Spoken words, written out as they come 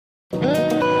Kenka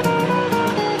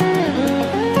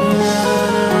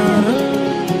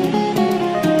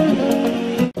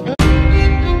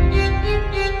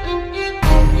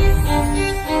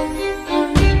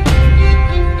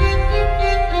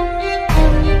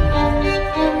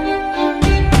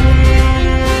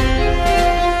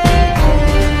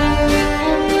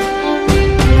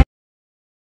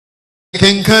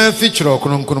feature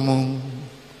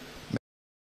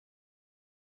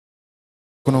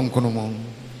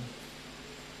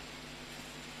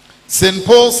St.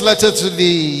 Paul's letter to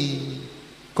the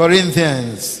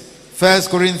Corinthians, 1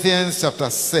 Corinthians chapter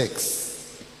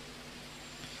 6.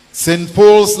 St.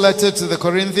 Paul's letter to the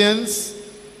Corinthians,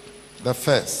 the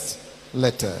first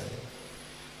letter,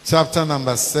 chapter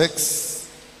number 6.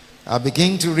 I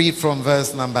begin to read from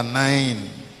verse number 9.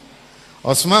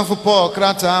 Osmanfo Paul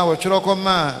krata wo chiroko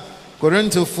ma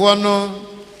Korintofo no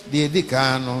de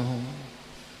edika no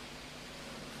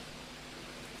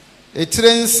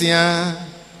etrensia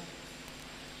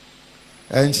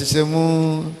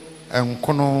enchichemu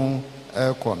enkono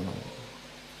ekono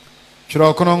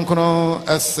chiroko nkono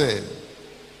ese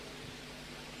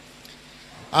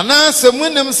ana se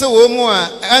munem se wo mu a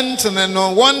entene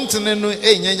no wontene no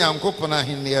enya Nyankopon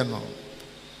ahene no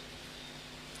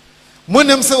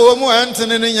Munem se wo mu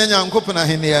antene no nya Nyankopon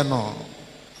ahene no.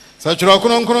 Sa chiro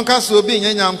kono kaso obi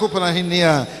nya Nyankopon ahene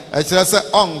a kire se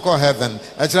onko heaven.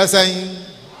 A kire se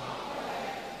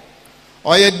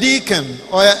or a deacon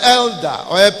or a elder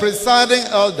or a presiding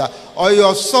elder or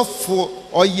your sofo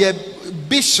or your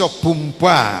bishop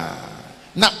pumpa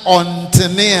na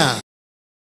ontene a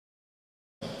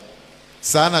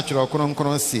sa na chiro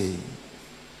kono si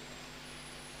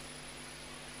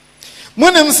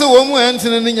Munem se wo mu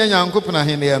antene ne nya Nyankopon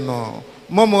ahene no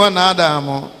momo na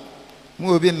adamo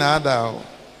mu obi na adao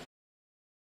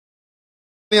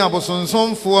ni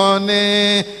abosonsonfo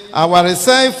ne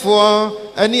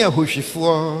awaresaifo ani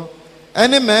ahohwifo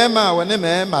ani mema wone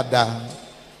mema da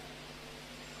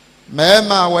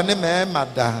mema wone mema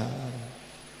da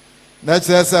na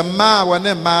tsese ma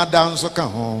wone ma da nso ka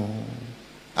ho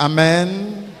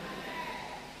amen.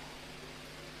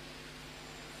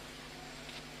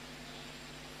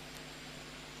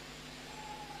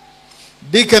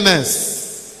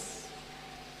 Deaconess,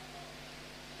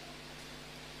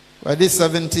 for this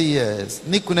 70 years,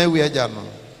 Nikune Wiajano.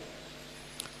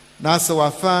 Nasa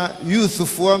wafa youth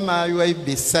forma you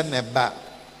be seneba.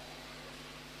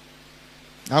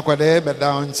 Aquade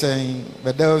bedown chain,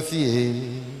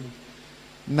 bedelfi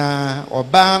na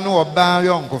obano oba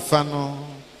yonko fano.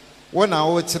 One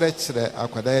hour chrechere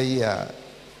aquade ya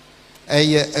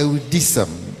eye eudism.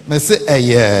 Mese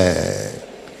eye.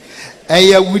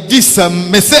 Aya wudisam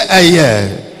mese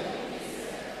aya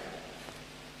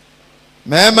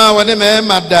mema wane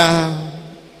mema da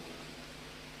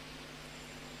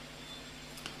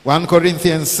 1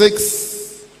 Corinthians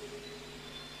 6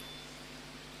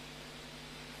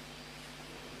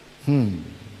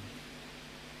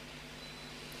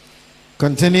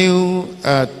 Continue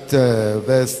at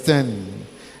verse 10.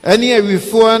 Any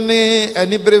awifo ne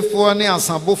ani brefo ne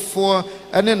asabofo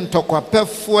ene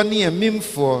ntokwapefo ne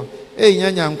amimfo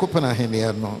enya Nyankopon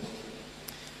ahene no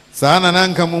saa na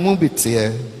nanka mumu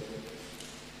bitie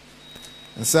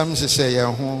nsam hyehye ye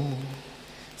ho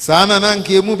saa na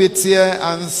nanka emu bitie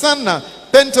ansana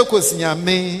Pentecost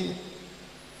nyame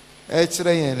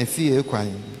kire ye ne fie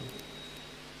kwan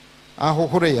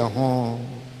ahohore ye ho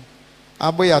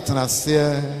aboya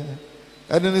tenase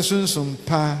ene ne sunsum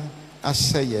pa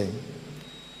ahye ye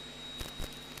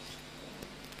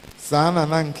saa na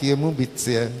nanka emu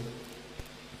bitie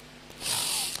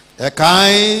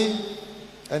Ekai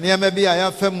eniame bi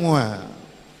ayafa mu a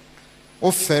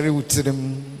ofere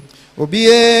utirim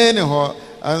obie ne ho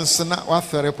ansana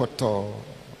wafere poto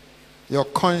your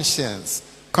conscience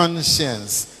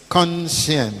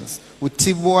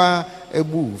utibwa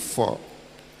ebu for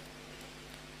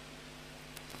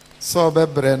so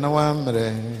bebre na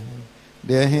wamre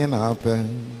de hin na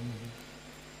apen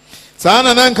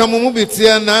sana nanka mu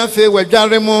bitia na afi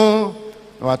wadware mo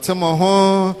watemo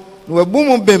ho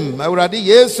Wabumu bim awurade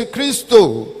Yesu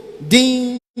Kristo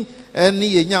din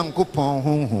eni ye Nyankopon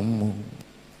honhom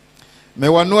me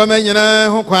wano amanyina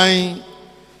ho kwan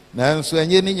nanso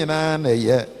enye ni nyina na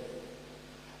ye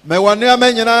me wano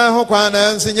amanyina ho kwan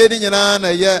nanso enye ni nyina na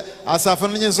ye asafo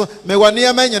no nso me wano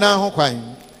amanyina ho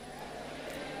kwan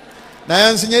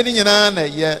nanso enye ni nyina na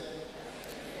ye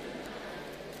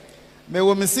me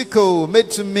wo misiko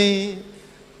metumi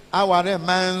aware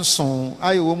manson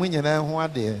ayo wo munyina ho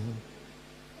ade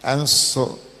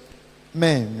anso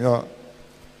men yo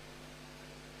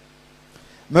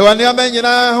me wani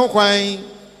amenyina ho kwan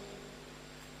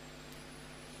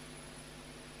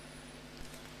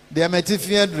the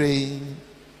Ametifiadre,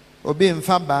 obeying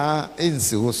Faba in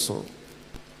Siuso.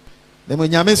 The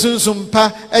Munyamisun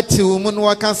Sumpa, Etiumun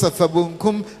Wakasa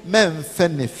Fabunkum, Men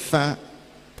Fenifa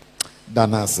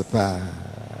Danasapa.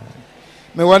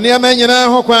 Me one year menina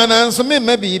Hokwana, so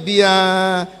maybe be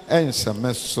a and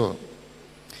some so.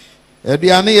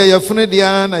 Ediana, your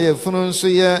Funediana, your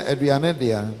Fununsuya, Ediana,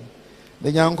 dear.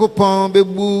 The young coupon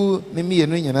bebu, Nimi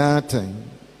and Winyanata.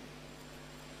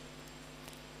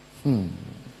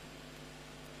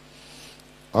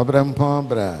 Obram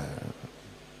Pombra.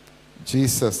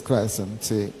 Jesus Christ and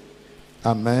say,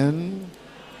 Amen.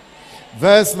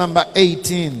 Verse number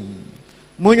 18.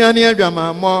 Munyani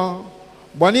Adwama mo.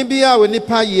 Boni bia we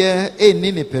nipa ye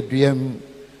eni ni pedriam.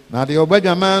 Na de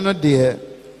obadwama no de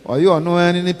oyo no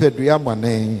ani ni pedria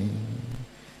bone.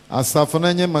 Asafo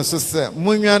na nye maso se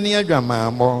munyani adwama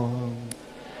mo.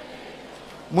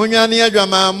 Munyani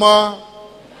adwama mo.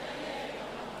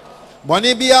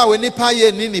 Boni bia we nipa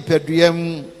ye eni ni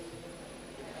pedriam.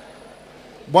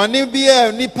 Boni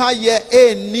bia nipa ye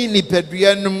eni ni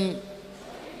pedriam.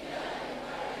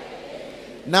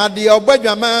 Na de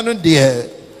obadwama no de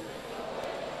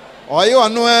oyo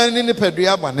anu ani ni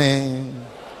pedua bone.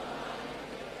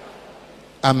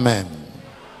 Amen.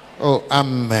 Oh,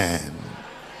 amen.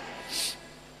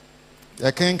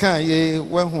 Ya kenka ye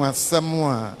wahu asɛm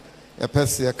a ya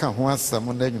pese ya ka ho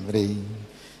asɛm na nwumre.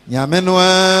 Nyame no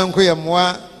anko ye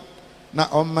moa na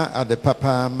ɔma ade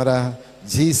papa mra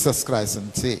Jesus Christ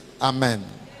nti. Amen.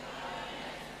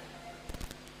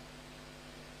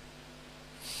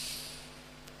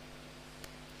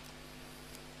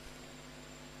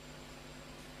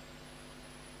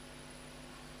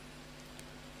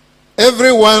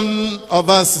 Every one of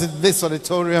us in this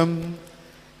auditorium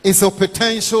is a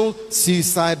potential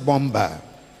suicide bomber.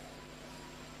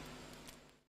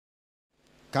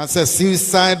 Can say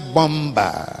suicide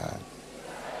bomber.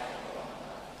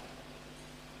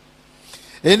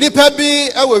 Enipa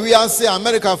bi ewe wi ase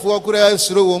America fo kura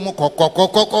suro wo mu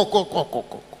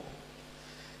kokokokokokokokoko.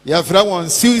 Ya fra one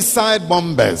suicide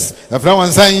bombers. Ya fra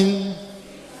one saying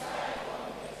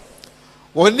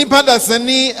when nipa da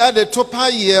sani at the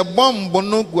topa ye bomb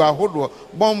no gu ahodo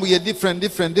bomb ye different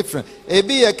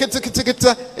ebi ye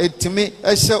kitikita etimi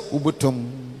ehye ubutom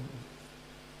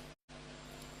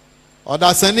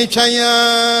oda sani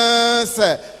twanya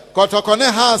se kotokone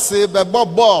house be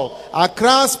ball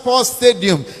Accra Sports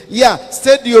Stadium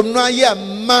stadium no ye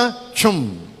ma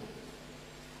twum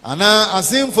ana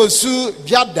asimfo su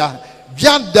biada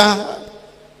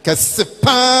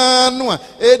Kasepano,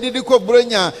 edidi ko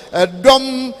bronya,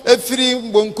 dom efiri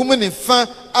bonkum ni fa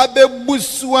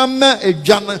abebuswama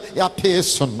edwana ya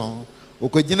peso no.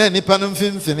 Okogina nipa no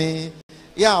mfimfini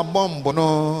ya bombo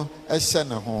no ehye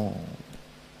ne ho.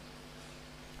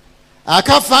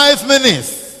 Aka 5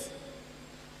 minutes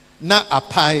na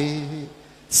apai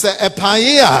se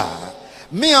epai a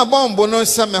me abombo no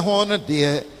hye me ho no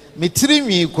de me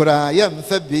tirinwi kura ya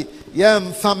mfa bi ya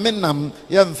mfa menam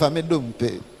ya mfa me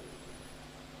dompe.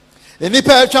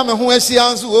 Enipa atwa me ho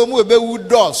asia nso wo mu ebewu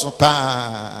dɔso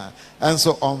pa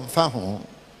enso ɔmfa ho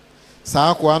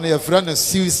saa kwa no yɛfrɛ no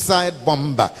suicide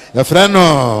bomber yɛfrɛ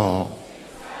no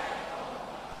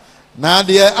na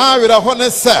deɛ awera hɔ ne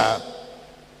sɛ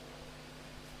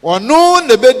ɔno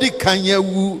ne bedi kan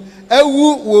ewu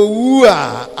wo wu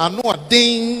a ano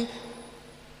ɔden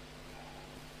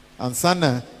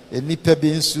ansana enipa bi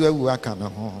nso ewu aka ne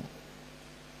ho.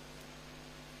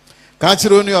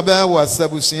 Kachiro ni oba wa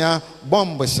sabusia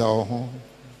bomb sha ho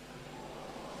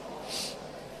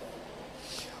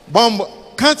bomb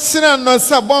kachira no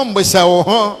sa bomb sha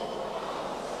ho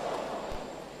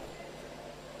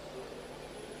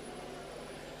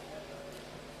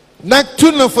na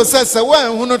tuno fo sa wa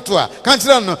hunu to a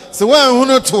kachira no se wa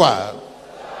hunu to a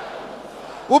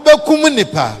ubekum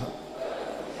nipa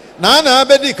na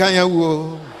abedi kan ya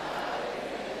wo.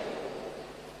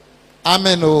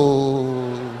 Amen.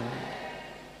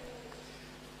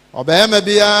 Obeyama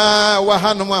bia wa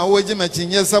hanom a wogima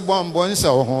chinye se bombo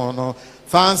nhyɛ ho no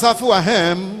fansafe wa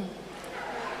hem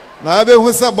na be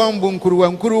hu se bombo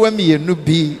nkuruwa mienu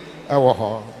bi ɛwɔ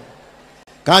hɔ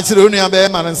ka kyerɛ onu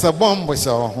abeyama no se bombo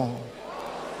hyɛ ho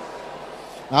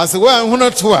na se wa hu no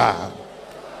to a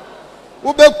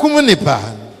wo bekum nipa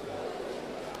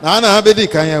na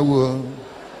abedi kan ya wo.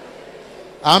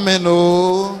 Amen.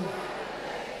 O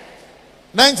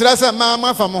na nkyerɛ sɛ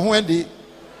ma fa mo ho adi.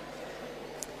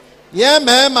 Ye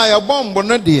mema ya bombo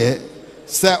no de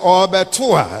se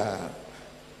obeto a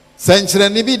senkyere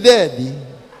ni bi dedi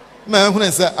ma hunu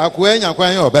se akoanya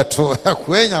kwan ya obeto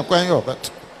akoanya kwan ya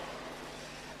obeto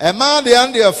e ma de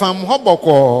ande fam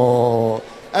hoboko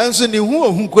enso ni hu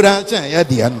ohun kura chan ya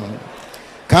de anu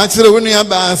Kansere wuni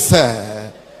abasa.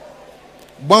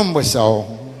 Bombo shaw.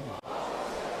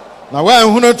 Na wa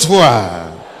hunu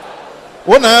toa.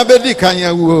 Wona abedi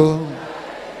kanya wo.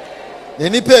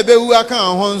 Eni pe be wu aka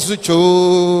ho nsu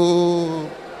cho.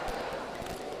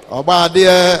 Oba de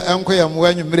enkoyam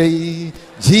wa nwumre yi.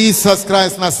 Jesus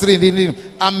Christ Nazarene.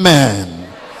 Amen.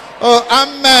 Oh,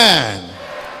 amen.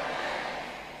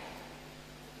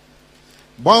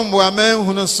 Bombo amen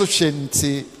hunu so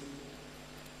hwenti.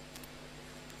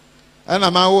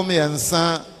 Ana ma wo me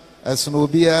yansa esono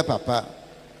obia papa.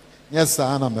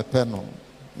 Nyesa ana mepe no.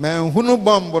 Men hunu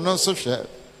bombo no so hwe.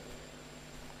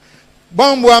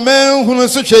 Bombo amen hunu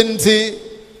so hwenti.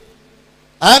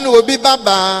 Ana obi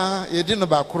baba yedi no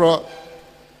bakro.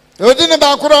 Odi no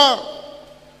bakro.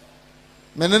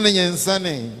 Menene nyensa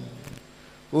ne.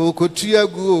 O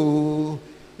kotuagu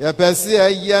ya pese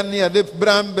ya ne ade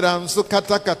bram so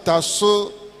kata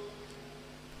so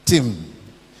tim.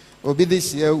 Obi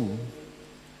this year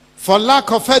for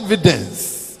lack of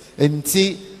evidence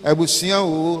enti abusia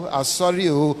o asori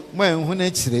o mo enhu na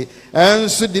kire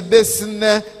enso de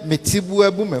besine metibu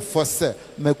abu mefo se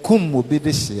makum obi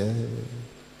this year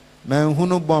na enhu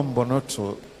no bombo no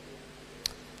to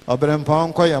obrempa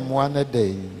onko ya moa na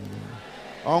day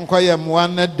onko ya moa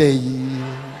na day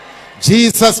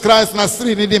Jesus Christ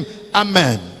Nazarene.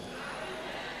 Amen.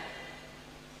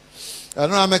 I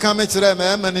know I'm coming to them.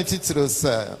 I'm a teacher,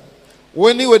 sir.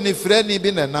 When you friend, you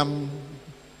been a nam.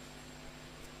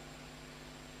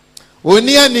 When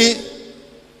you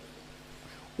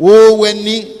when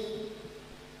you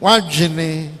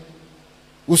wajine,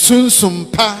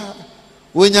 usunsum pa,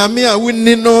 when you me a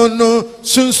winning no,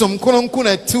 sunsum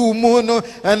kuna 2 mono,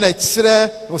 and a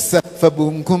chere was a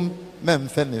fabunkum,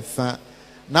 memfenifa.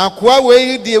 Na kwa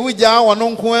we die wuja wono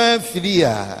nko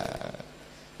afiria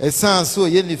esan so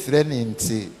ye ni frɛ ne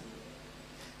nti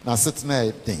na setna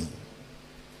eden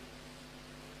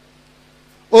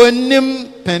onim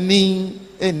panin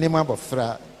enim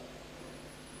abofra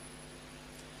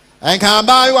anka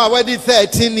ba you already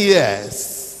 13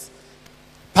 years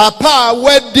papa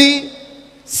already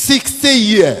 60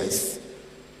 years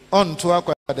on to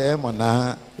akwada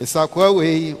emona esakwa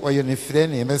we oye ni frɛ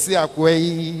ne mesi akwa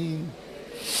yi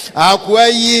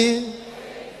akwayi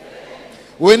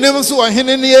wenem so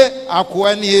ohenenie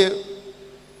akwanie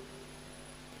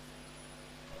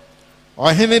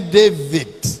ohene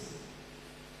David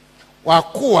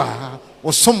wakoa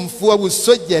osomfo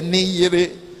abusoje ne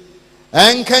yire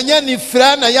enkanya ni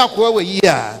fra na yakoa we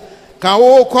a ka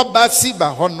wo kobasi ba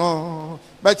hono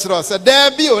ba kiro se da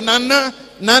bi o nana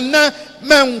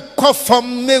men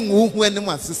kofom menwu hu anim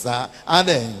asesa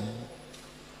aden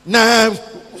na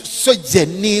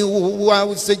sojeni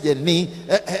wa sojeni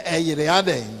yire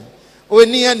aden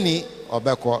oni ani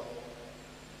obeko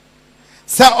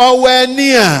sa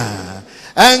owani a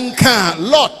anka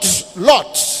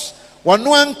lot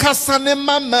wono ankasa ne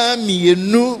mama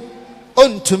mienu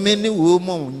ontumi ni wo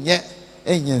mo nye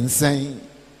enyensan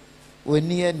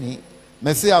oni ani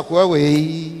mesi akwa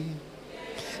we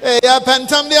ya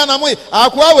pantam dia na mo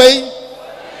akwa we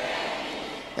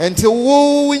enti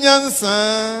wo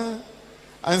nyansa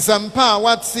ansampa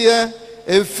watie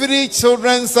a free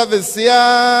children service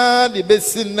ya di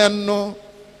besinano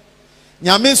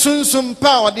nyame sunsum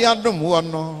pa ode adom wo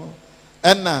no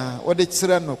ena ode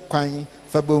kire no kwan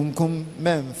fa bonkum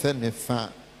memfe ne fa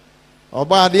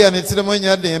oba ade ne tire mo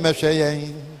nya den mehwe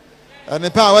yen ene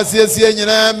pa wasiesie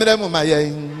nyina mre mu ma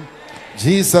yen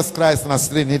Jesus Christ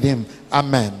Nazarene.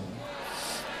 Amen.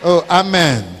 Oh,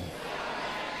 amen.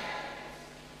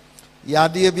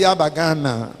 Yadie bia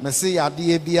bagana, mesi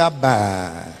yadie bia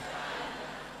ba.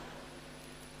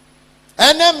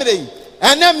 Enemre.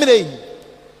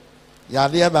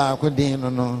 Yadie ba ko din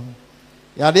no.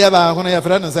 Yadie ba ko no ya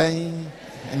fra no sai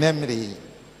enemre.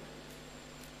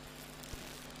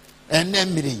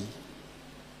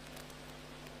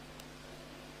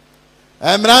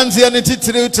 Emranzi ani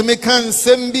titiri utumi kan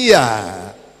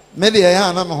sembia. Mede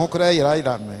ya na me hokora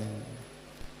ira me.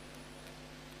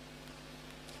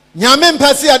 Nyame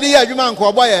mpasi ade ya adwuma nko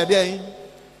obo ya den.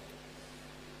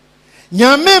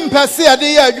 Nyame mpasi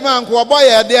ade ya adwuma nko obo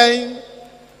ya den.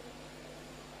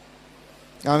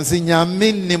 Kamsi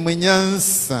nyame ni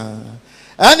munyansa.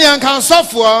 Ani anka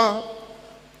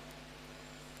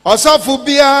osofo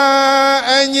bia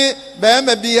enyi be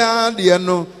ma bia de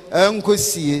no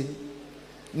enkosie.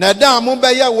 Na da mo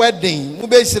be ya wedding, mo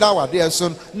be hira wade so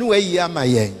no wayi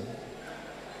amayen.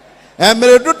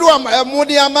 Emre dodo mo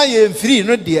de amayen free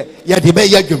no de ya de be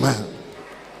ya dwuma.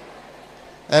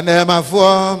 Ene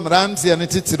mafo mranti ane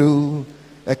titiru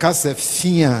e kase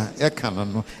fia e kana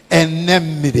no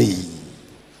enemre.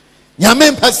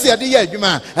 Nyame mpase ade ye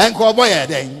adwuma enko obo ye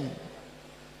den.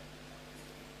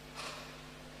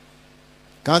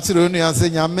 Kanchiro nu ya se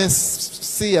nyame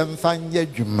si emfa nye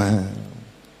adwuma.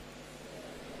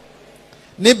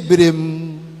 Ne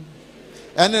brem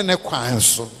ene ne kwan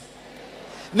so.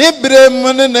 Ne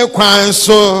brem ne kwan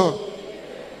so.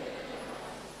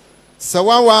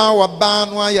 Sawawa waba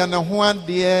no aya ne ho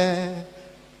ade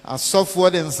asofo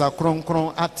de nsa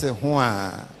kronkron ate ho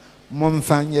a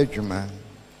momfa nye adwuma.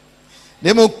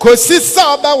 Nemo kosi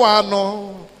sa oba wa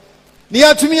no ni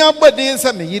atumi abodin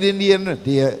sa me yire ni no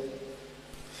de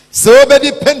so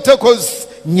obedi Pentecost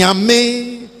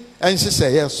nyame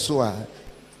enhyehyɛ yeso a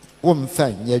womfa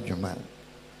nye adwuma.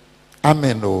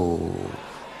 Amen o.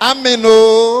 Amen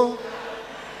o.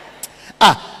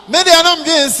 Me de anam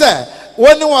dwen sɛ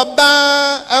woni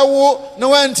waba ewo no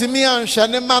wantimi anhwɛ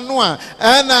ne ma no a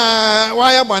na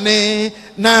wayɛ bɔne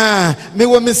na me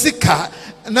wo mesika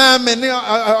na me ne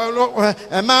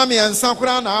mami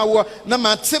ansankura na awo na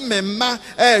mate me ma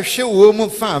ehwe wo mu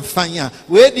fanfan a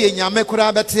we de nyame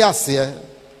kura bete ase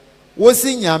wo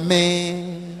si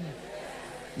nyame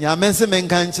se men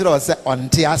kan kire o se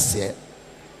onte ase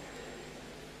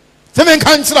se men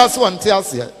kan kire o se onte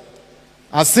ase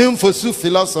asemfo su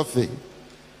philosophy,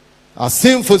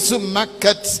 asemfo su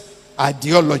market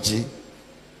ideology,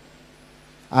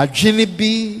 adwene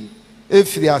bi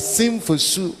efiri asemfo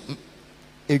su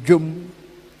edwom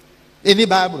eni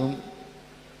Bible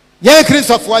ye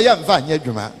Christopher ya mfa nya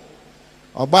adwuma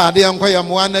oba ade enko ya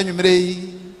mo ana nwumre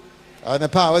yi ana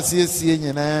pa wasiesie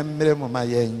nyina mre mo ma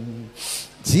yen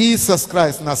Jesus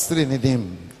Christ nasri ni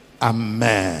dim.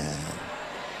 Amen.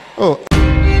 Oh,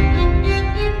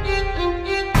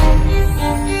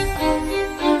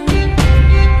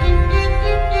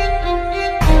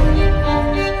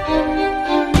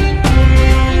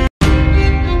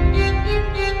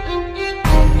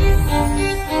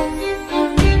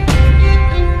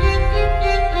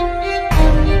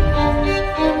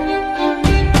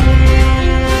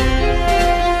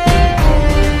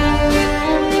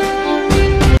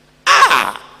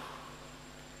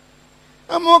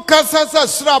 kasasa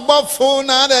srabofo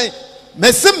na dai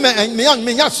mesim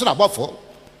me nya srabofo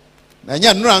na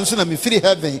nya nura nso na me free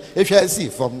heaven ehwa asi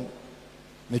fom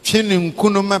me twene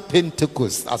nkunuma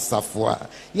Pentecost asafo a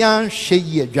ya hwe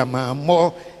yi adwama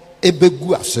mo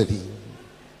ebegu asori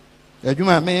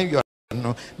adwuma me yo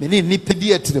no me ni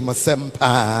nipedi atire mo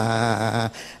sempa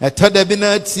etoda bi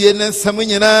na tie na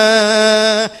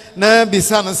samunyina na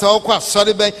bisa na so kwa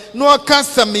asori ben no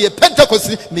kasa me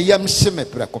Pentecost me yam hye me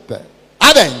prekope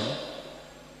Aden.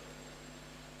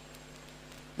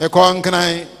 Me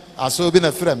konknai aso bi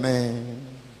na frɛ me.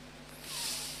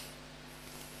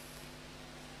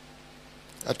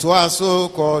 Ato aso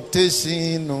ko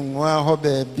teshi no nwa ho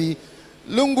baby.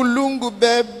 Lungu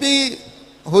baby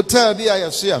hotel bi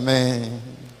ayaso ya me.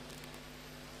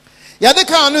 Ya de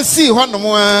ka no si ho no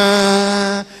mo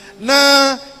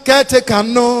na kete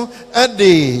kano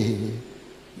ade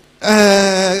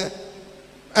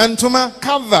Antuma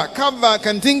cover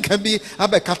can think be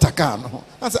abekatakano.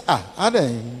 I said,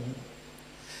 ade.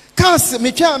 Kas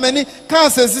me twa mani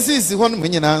kas sisi ho no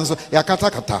nyina nso ya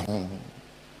katakata ho.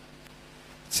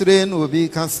 Chire no obi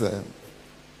kasa.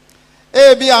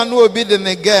 Ebi anu obi de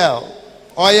ne girl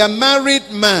or a married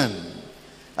man.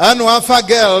 Anu afa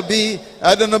girl bi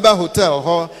adonoba hotel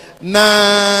ho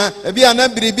na ebi ana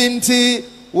biribi nti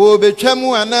wo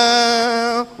betwamu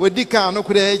ana wodika no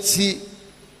kura achi.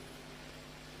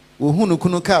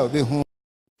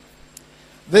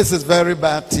 This is very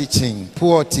bad teaching,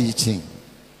 poor teaching.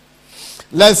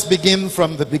 Let's begin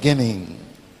from the beginning.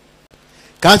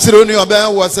 Kanchironi oba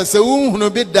was a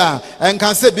uhunu bida and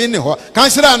can say bini ho.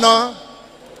 Kanchira no?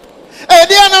 Eh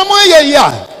dia na mo ye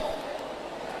ya.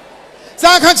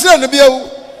 Sa kanchira no bio.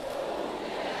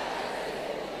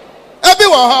 Ebi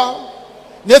wo ho.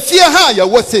 Ne fie ha ya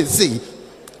wo say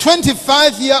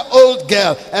 25-year-old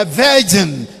girl, a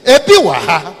virgin. Ebi wo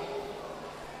ha.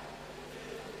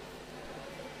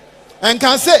 And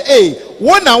can say, hey,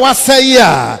 one hour say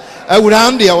ya,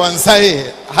 around the one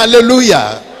say,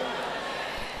 hallelujah.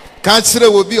 Catcher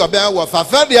will be a bear of a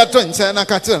fair twin, and a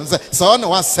catcher say, so no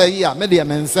one say ya, medium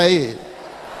and say,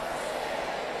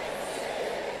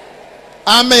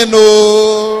 Amen.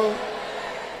 Oh,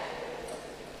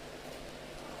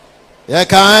 yeah,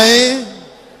 kai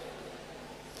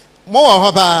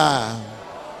more haba.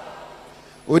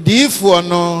 Odi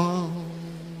no.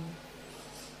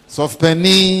 Sof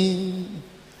penny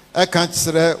a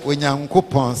cancer when young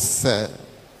coupons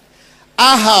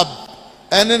Ahab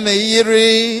and an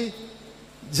Kyere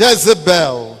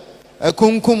Jezebel a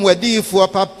kunkum wadi for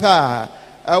papa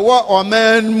a what or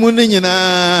man munina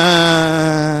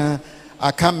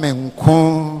aka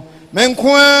menko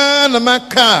na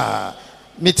maka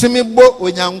mitimi bo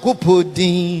onyankopɔ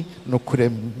din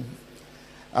nokorem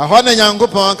ahɔ na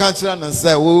nyankopɔn aka kyerɛ no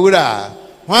sɛ wowura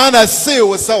hwan na sei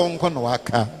wo sɛ wonko no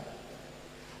waka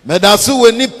meda so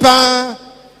wɔ nipa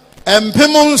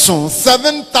empem nso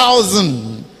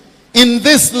 7,000 in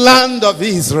this land of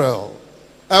Israel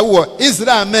ɛwɔ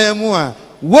Israel memu a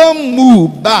wɔn mu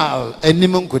Baal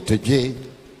anim nkotodwe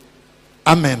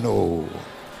amen o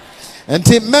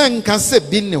enti menka sɛ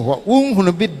bi ne hɔ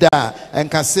wonhunu bi da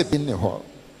enka sɛ bi ne hɔ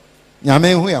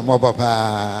nyame hu ya mɔbɔ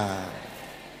paa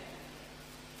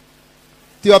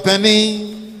ti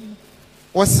Opanin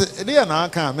was there na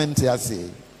aka mente ase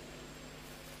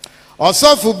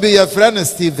ɔsɔfo bi yɛ frɛ no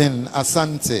Stephen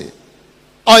Asante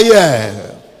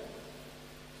ɔyɛ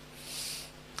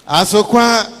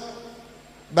Asokwa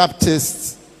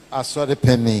Baptist asɔre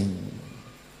panin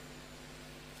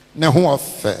ne ho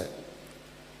ɔfɛ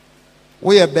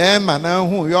woyɛ bɛɛma na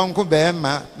ho yɔnko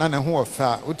bɛɛma na ne ho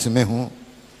ɔfɛ wotumi ho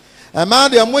ɛmaa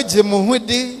deɛ mogye mo ho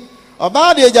di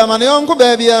ɔbaa deɛ gyamane yɔnko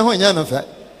baabi ho nyɛ no fɛ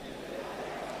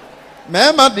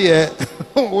mɛɛma deɛ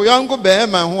wo yɔnko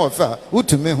bɛɛma ho ɔfɛ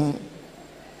wotumi ho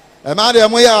ɛmaa deɛ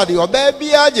moyɛ adeɛ ɔbaa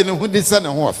biara gye ne ho di sɛ ne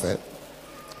ho ɔfɛ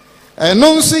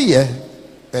ɛno nso yɛ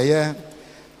ɛyɛ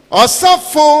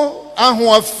ɔsafo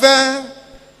ahoɔfɛ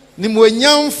ni mo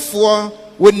nyamfoɔ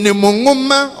wonim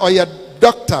nwoma ɔyɛ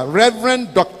doctor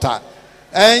reverend doctor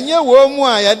ɛnyɛ wo mu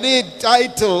a yɛde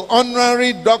title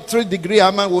honorary doctorate degree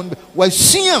ama wo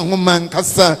wasua nwoma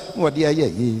nkasa wɔde ayɛ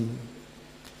yi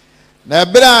na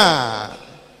bra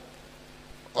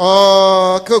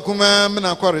kakuma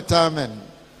mena kɔ retirement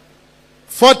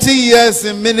 40 years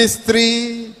in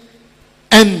ministry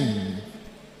and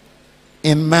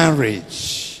in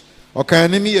marriage okay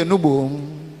nimi ye nubo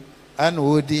an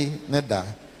odi ne da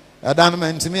adan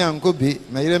ma ntimi anko bi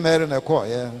meyire mere na ko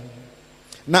ye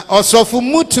na osofu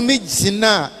mutumi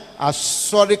gina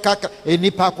asori kaka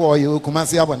enipa ko ye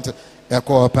okumase abonte e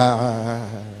ko pa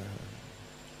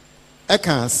e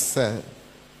kan se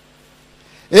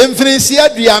emfinisi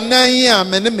aduanan a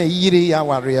me ne meyire ya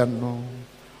ware no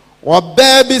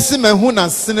oba bi si mahu na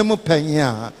sene mu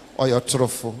panya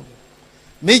oyotrofo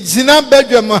me gina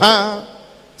badwam ha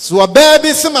so oba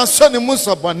bi si maso ne mu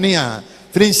sobone a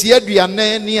finisi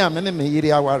aduanan ni a me ne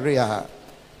meyire aware a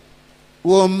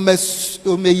wo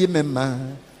meyi mema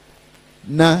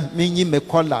na menyi me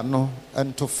kola no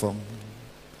entofom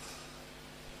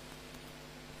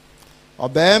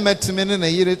oba metime ne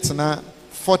yire tena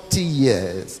 40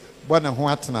 years bona ho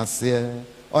atena se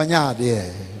onya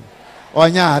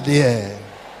ade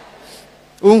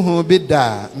unhu bi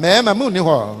da mema mu ni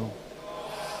ho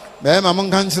mema mun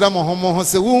kan kyerɛ mo ho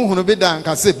se unhu bi da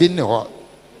nka se bi ni ho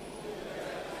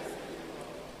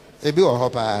ebi wo ho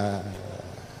pa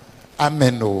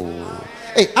amen o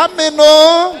amen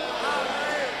o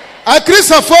a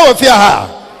Christopher ofia ha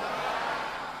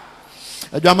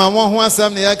adwama mo ho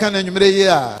asɛm ne yɛka na nwumere yi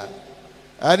a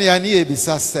ani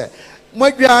ebisa sɛ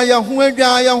modwa ya ho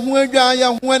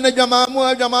na adwama mo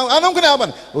adwama anonko na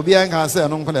abane obi an ka sɛ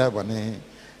anonko na abane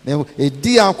na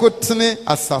edi akotene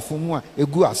asafo mu a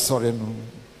egu asɔre no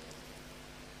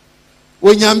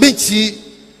onyambechi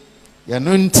ya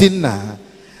no ntina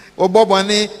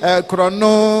obobone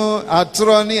krono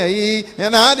atro ni ayi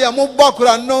na ade mo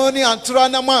bokrono ni atro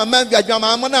na mo ama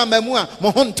adwama mo na amamu a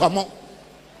mo ho ntomo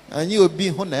anyi obi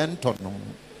ho na entono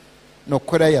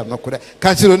nokore ya nokore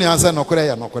ka chiro ni ansa nokore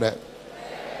ya nokore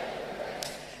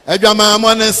adwama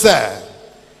mo ne se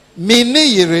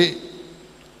mini yire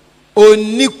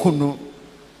onikunu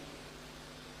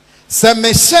se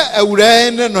mehye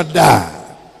awura ne no da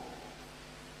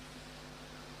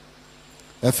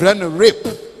a friend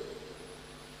rape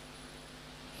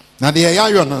na de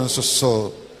yayo no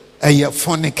so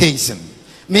fornication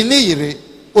mini yire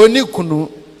onikunu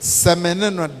se mene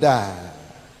no da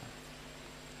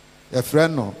a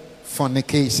friend no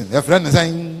fornication a friend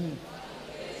saying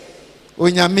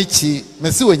onyamichi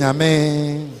mesi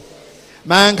onyame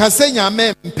man ka se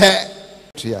nyame mpe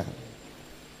tua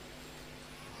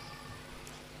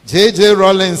JJ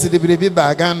Rollins de bibi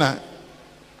bagana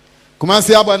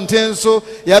kumasi abonten so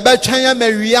ya betwan ya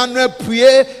mawia no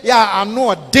apue ya ano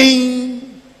odin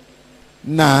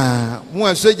na mo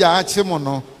asoja ache mo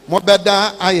no mo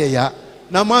beda ayeya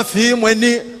na mo afi mo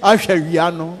ani ahwa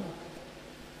wia no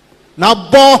na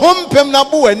bo hompem na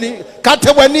bo ani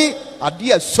kate wani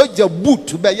ade asoja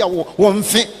boot be ya wo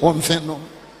mfe no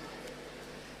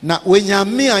na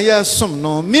wenyame a yesom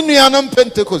no minua no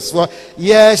Pentecost for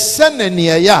ye hyenani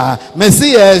ya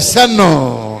mesi ye hye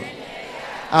no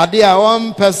ade a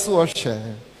won pese wo hwe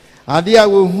ade a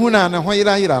wo hu na ne ho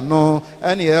yira no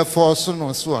ene ye force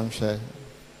no so hwe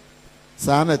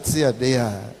Sana tia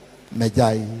dea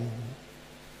mejai.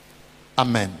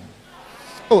 Amen.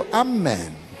 Oh,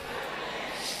 amen.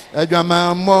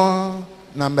 Ejama mo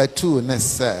number 2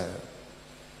 nese.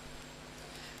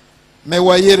 Me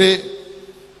wayere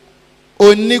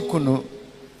onikunu.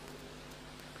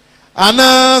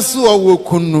 Anasu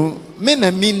owokunu. Me na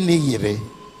minni yire.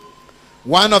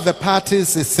 One of the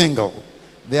parties is single.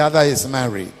 The other is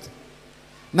married.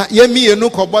 Na yemi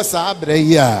enu kobo sa abre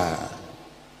ya.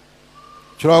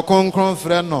 Chiro konkron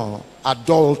frɛ no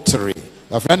adultery.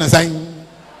 The friend is saying,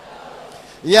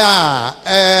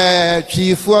 yeah,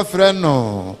 chief of friend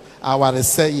no, our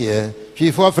say,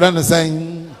 chief of friend is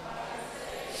saying,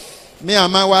 me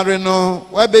and my worry no,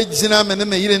 what be Jina and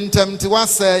me didn't tempt to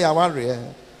say, I worry.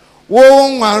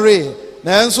 Won't worry,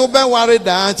 then so be worried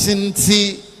that in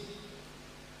tea.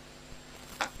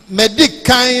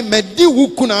 Medikai, medi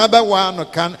wukuna aba one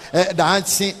can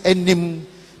dancing enim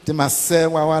to my say,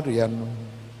 Wawariano.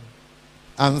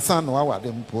 And son,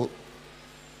 Wawadimpo.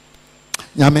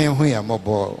 Nyame hu ya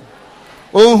mobo.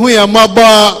 O hu ya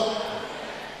mobo.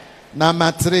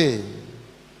 Number 3.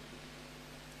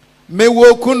 Me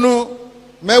wokunu,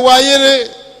 me wayere.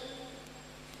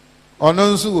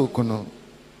 Ononsu wokunu.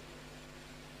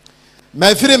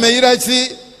 Me firi me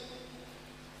yirachi.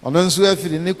 Ononsu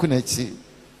afiri ni kunechi.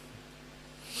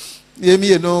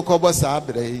 Yemi no kobo sa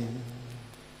abre.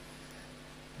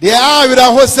 They are with a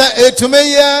hosa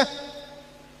etumeye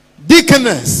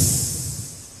deaconess.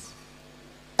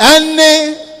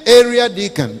 Any area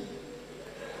deacon.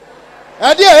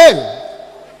 Adia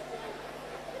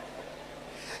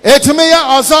etumeye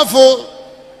osafo.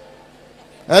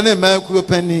 Any maku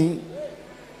penny.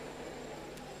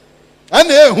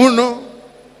 Any huno.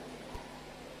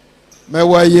 Me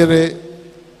wayere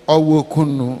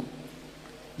owokunu.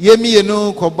 Yemi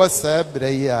no kobo sa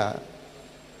abre ya.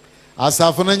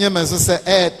 Asafo no nyeme so say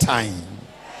airtime.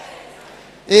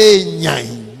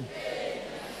 Enyan.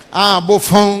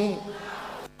 Bofon.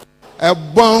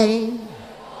 Ebon.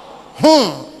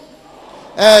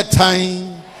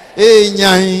 Airtime.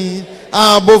 Enyan.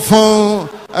 Bofon.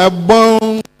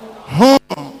 Ebon.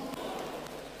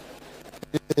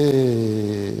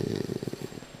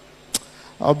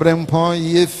 Obrempon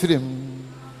yefrim.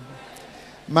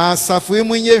 Ma safu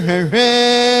munye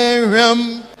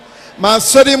hwehwehwem. Ma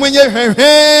sori munye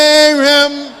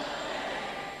hwehwehwem.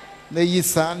 Ne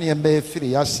yisa ne be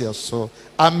firi asia so.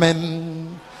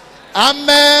 Amen.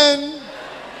 Amen.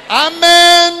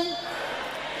 Amen.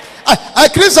 I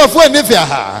Christopher Nifia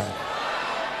ha.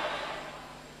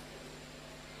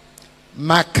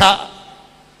 Maka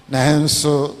na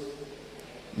henso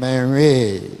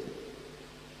menwe.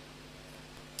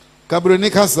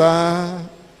 Kabronika sa.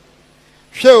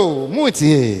 Show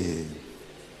muti.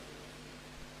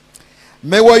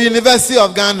 Mewa University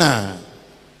of Ghana.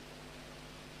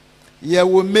 Ye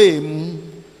wo mem.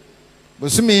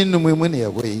 Bosumi num mu ne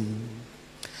we.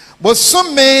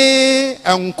 Bosome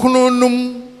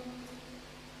enkununum.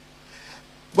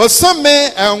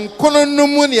 Bosome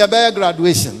enkununum ne be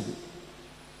graduation.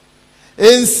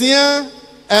 Ensia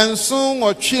enso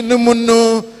otwe num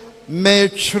no me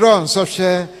twro nso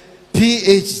hwe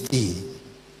PhD.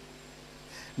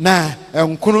 Na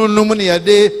enkununum ne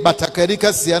yade batakari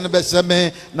kasia no be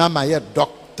hye na ma ye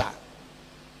doctor.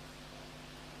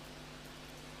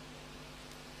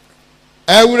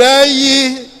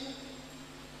 Ewrayi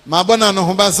mabona no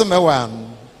ho base mewa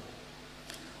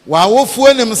wa wofu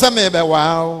anim se me be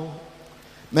wa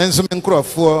menso me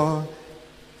nkrofo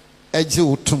agi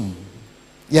utum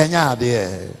yanya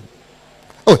ade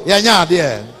oh yanya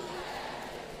ade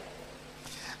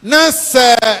na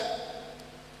se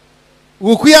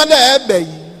wukuya da ebe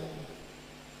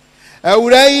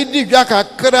ewrayi di dwa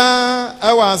kakra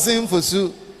awa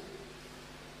asemfosu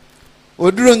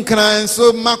Oduru nkran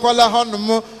so makwala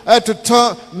honom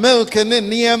atoto milk ne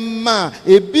niema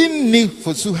ebi ni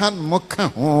fosu hanmo ka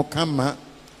ho kama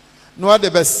no ade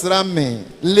besra me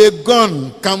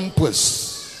Legon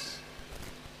campus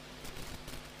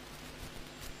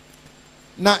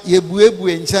na yebuebu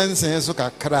enchansen so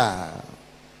kakra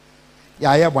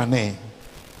ya bwane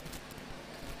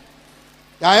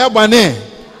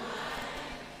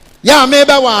ya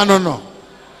mebe wa no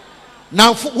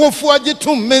na wofu age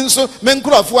tum menso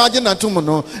menkrofo age na tum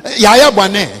no ya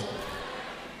bwane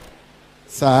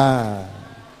sa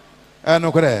ano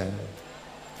kore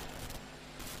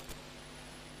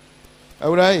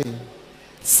awrai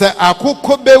se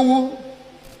akoko bewu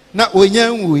na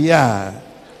onyanwu ya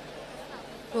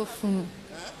ofu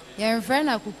yen friend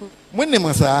akoko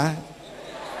munim sa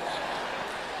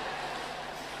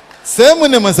se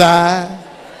munim sa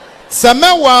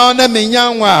samewa na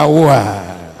menyanwa awo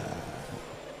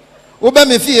Uba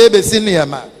me fie be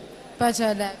siniama.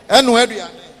 Bachada. Enu aduane.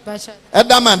 Bachada.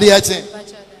 Edama de ache.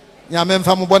 Bachada. Nyame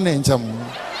mfa mo bone ncham.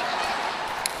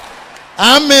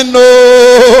 Amen no.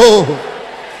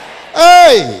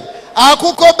 Hey,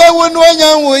 akuko be wonu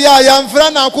anyanwu ya mfra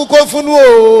na akuko funu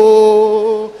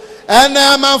o.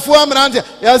 Ena mafu amrante,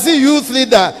 ya see youth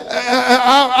leader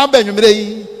abenwumre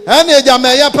yi. Ena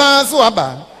ejama ya pa so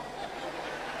aba.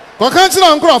 Ko kan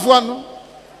chira nkrofo no.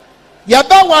 Ya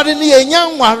ba ware ni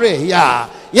enyan ware ya.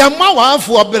 Ya ma wa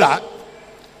afu obra.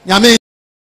 Nyame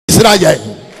Israel.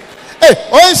 Eh,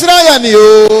 o Israel ni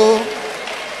o.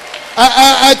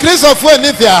 Christopher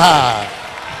ni fia ha.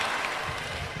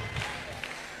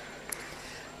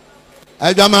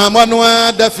 Adwama mo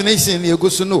definition ye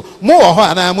gusu no. Mo wo ho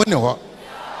ana mo ni ho.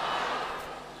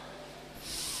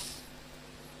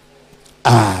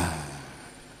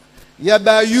 Ya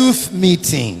ba youth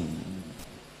meeting.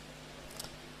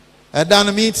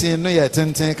 Adan meeting no ye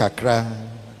tenten kakra.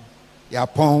 Ya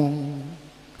pon.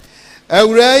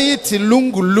 Awura yi ti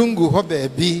lungu ho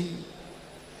baabi.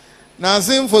 Na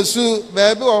simfo su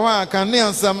baabi wo ho aka ne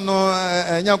ansam no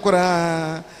enya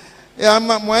kora. Ya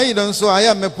mo ayi don so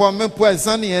aya mepo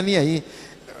asane ye ne yi.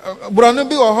 Bro no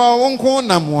bi wo ho wonko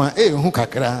nam a hu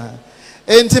kakra.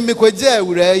 Enti mekwaje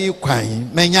awura yi kwan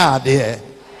menya ade.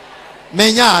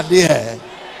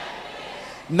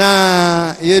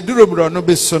 Na ye duro bro no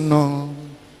bi so no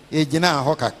ye gina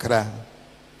ho kakra.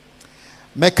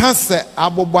 Meka se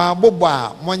abobo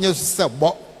a monye se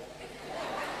bo.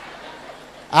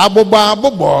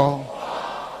 Abobo.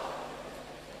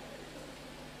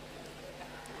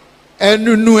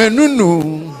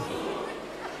 Enunu.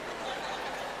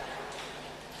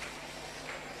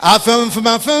 Afem.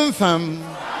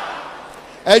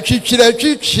 Atwitwire.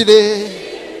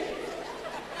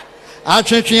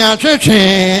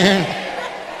 Atwitwire.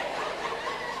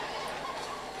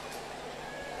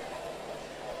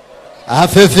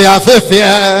 Afefia.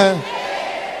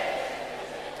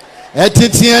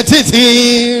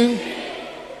 Etiti.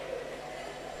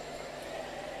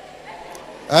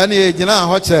 Ani gina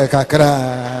hoche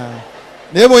kakra.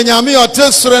 Nebo nyame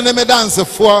otesoro ne me dance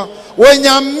fo. Wo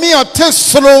nyame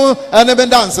otesoro ne me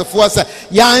dance fo se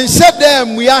yanhye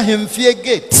dem ya hemfie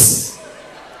gate.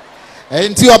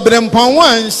 Enti obrempon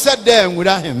wan hye dem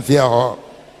wura hemfie ho.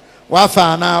 Wa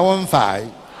fa na won fa.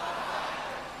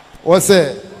 Wo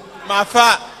se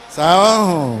Mafa.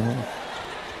 Sawa.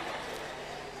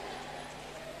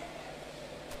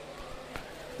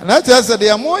 Na just the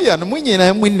amoya no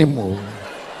munyina munimo.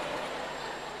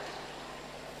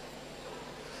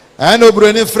 And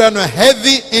obroni friend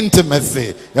heavy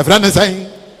intimacy. Your friend is saying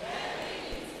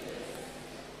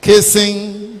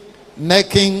kissing,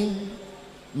 necking,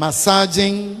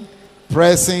 massaging,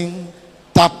 pressing,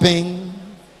 tapping,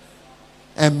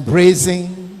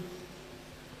 embracing,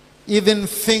 even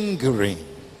fingering.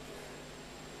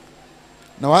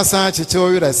 Now I say to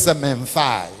tell you that semen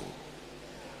five.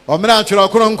 Omena chura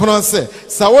kono se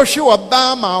sa wo hwe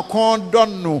oba ma kon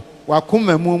donno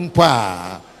wakoma mu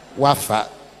mpa wafa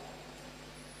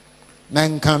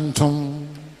nankantum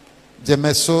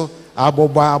jemeso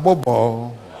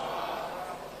abobo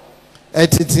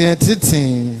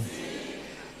etiti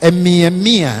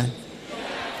emia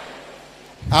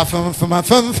afam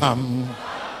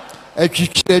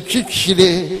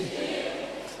atwitwire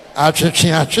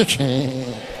atwitwe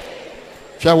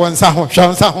shawansa ho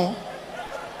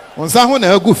onsa ho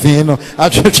na agu fin no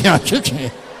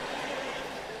atwetwe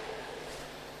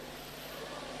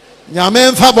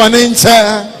nyame mfa bone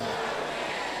nche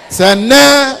se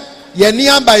na ye ni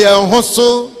aba ye ho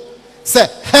so se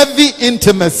heavy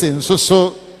intimacy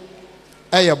so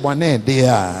eye bone de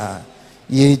a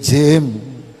ye jem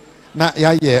na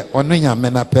ya ye ono nyame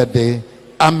na pede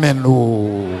amen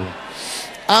o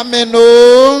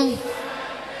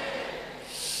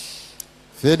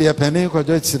Fedi ya penny kwa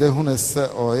joy chile hune se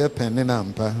o ye penny na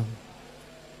mpa.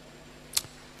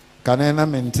 Kanena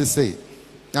menti se.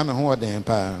 Yame huwa de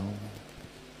mpa.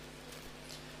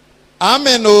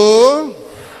 Amen o.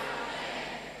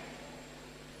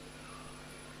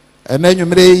 Ene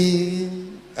nyumrei.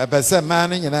 Epese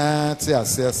mani nyina ti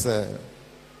asese.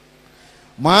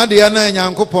 Mwadi ya na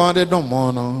nyankopon de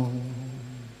domono.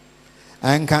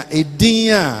 Anka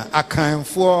edinya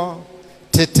akanfo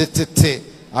te.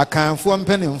 Akanfo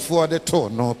mpenimfo de to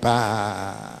no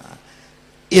pa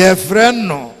ye friend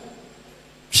no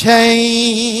chain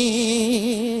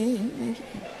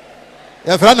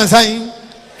ye friend no sign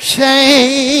chain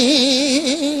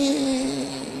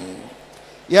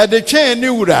ye de chain ni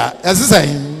wura ye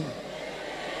sign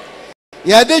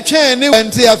ye de chain ni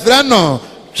wenti ye friend no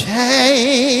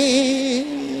chain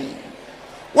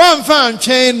one fan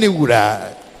chain ni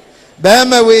wura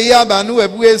Bema we yaba no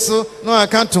abueso no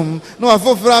akantum no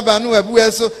afofra ba no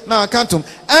abueso na akantum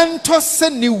ento se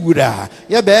ni wura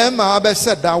ye bema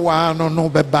abese dawa no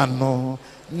beba no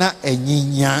na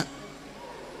enyinya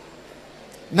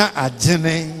na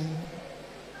agene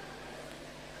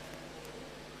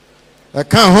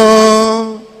aka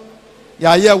ho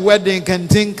ya ye wedding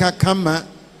kantinka kama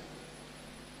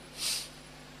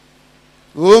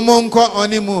umonko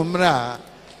onimu mra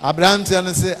abrante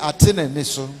no se atene ni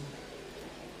so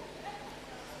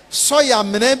so ya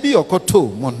mena bi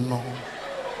okoto mo no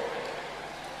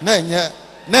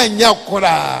na nya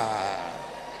kura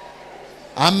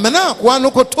amena kwa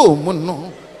no koto mo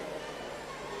no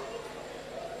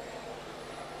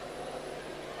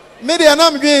media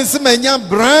na mdwen se manya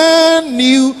brand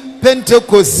new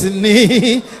Pentecost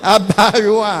ni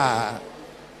abawa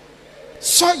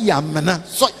so ya mena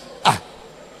so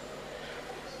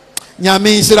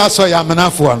nyame shira so ya mena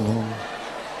fo no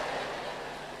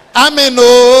amen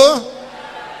o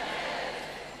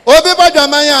obi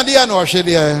badwaman ya de na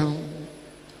ohwede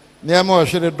ne ma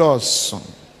ohwede dos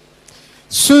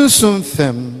sunsun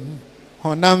fem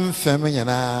honam fem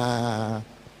nyana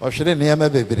ohwede ne ma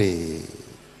bebre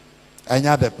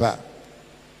anya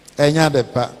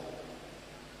depa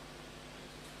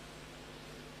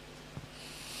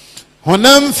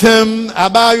honam fem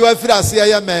abayo afirase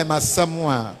ya me masam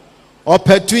a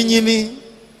opatunyini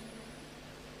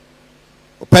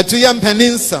Patu yam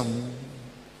peninsam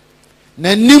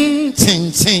nanim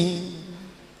chinchin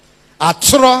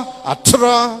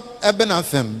atro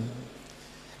ebenafem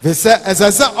as I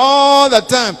say all the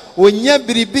time onya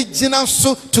biribi gina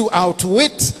so to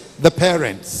outwit the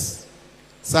parents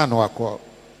san wako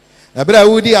abra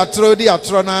wudi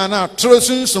atro na atro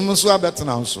sunsum so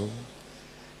abetena so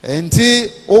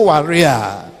enti o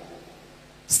ware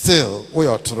still we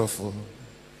are trofo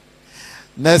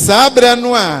na sabra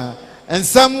no a and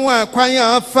somewhere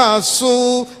kwanya afa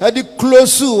so edi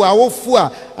close awofu a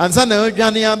ansa na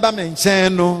odwane aba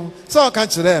menchen no so ka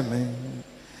kire me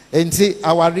enti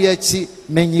aware achi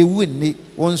menye wunni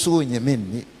wonso onyeme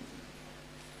nni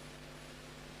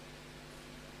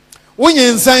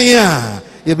wonye nsan a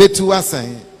ye betu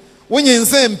asan wonye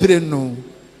nsan mprenu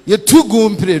ye tugu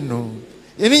mprenu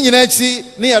eni nyina achi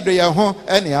ne yado ye ho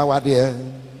ene awade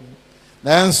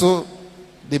nanso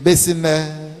de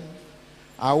besine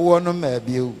awo no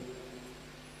mabio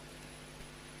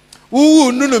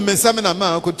nunu mesame na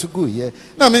ma akotugu ye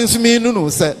na me nsumi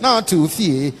nunu se na atu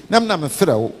fie na me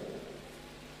frɛwo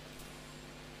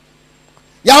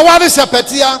ya wade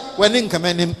shapetia wani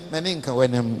nkamanim mani nka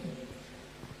wanem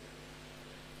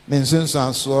me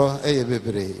nsunsanso eye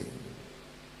bebre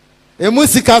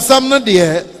emusika sam no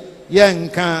de ye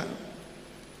nka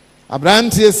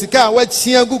abrantie sika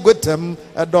wachia gugotam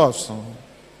edoso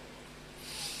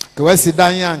kwasi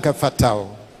danya nka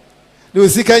fatao de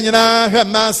usika nyina hwe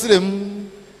masrem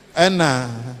ena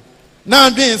na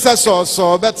adwen sa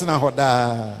so betena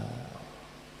hoda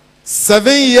 7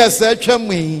 years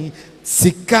atwamui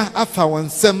sika afa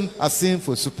wonsem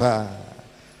asenfo super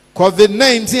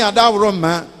covid-19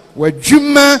 adawroma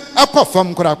wadwuma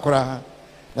akofam korakora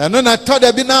eno na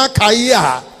toda bi na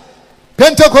kaya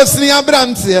Pentecost ni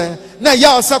abrante na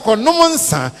ya osako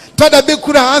nomonsa toda be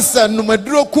kura asa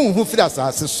numaduro kun hu fira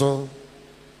asase so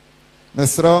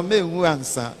mesro me hu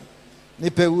ansa ni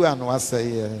pe hu anu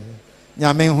asaye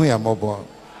nyame hu ya mobo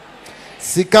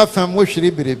sika fam wo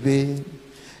hwiri birebe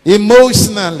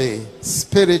emotionally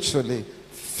spiritually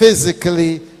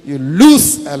physically you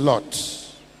lose a lot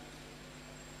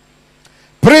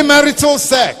premarital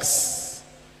sex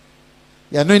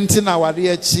ya no ntina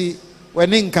ware achi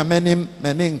wani nka menim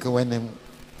mani nka wanim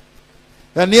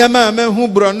aniama mehu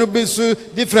bro no bisu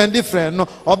different no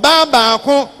obaba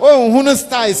ko ohunu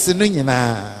styles no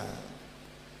nyina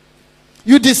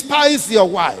you despise your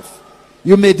wife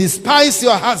you may despise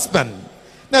your husband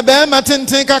na be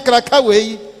matenten kakraka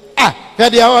we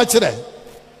hwede awo kire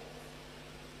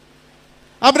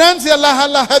abranti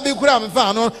Allah bi kura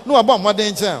mfa no no wabo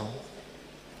moden chen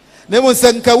na mo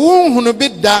senka wuhunu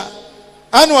bidda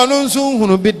anu anu nso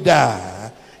hunu bidda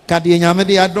kade nyame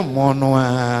de adom no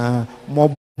a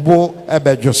mobo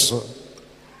ebedwoso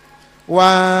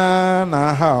wa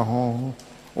na ha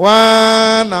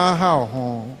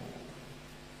ho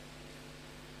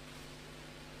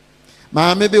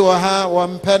ma maybe wo ha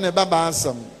won pene baba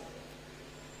asam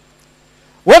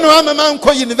wono amama nko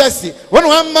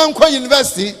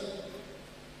university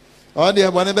o de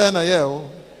ebone be na ye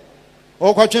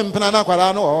o kwatwe mpena na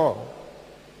kwara no o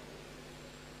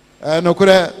no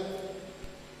kure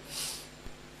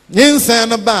nyinsa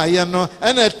no ba ye no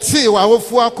ena ti wa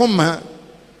wofu akoma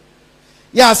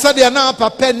ya said na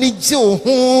papa ni gye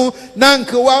ho na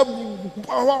nke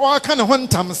wa kind of one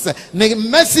time say na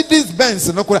Mercedes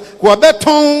Benz no ko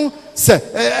beton say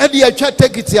e de atwa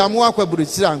ticket amu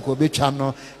akwaburuchira nko betwa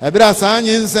no ebira saa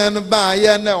nyinsen no ba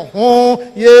ye na ho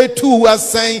ye tu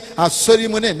asan asori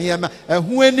mu na niema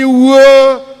ehu ani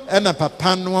wuo ena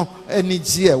papa no ani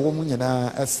gye e wo mu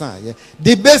nyina esan ye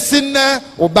de besin na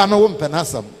oba no wo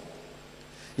mpenasam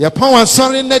ye pon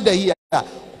asori na da yi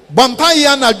bompa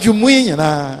ya na dwumu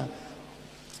nyina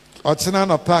otena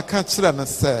no pa ka kire na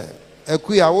se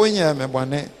akuya wonya me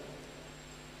bone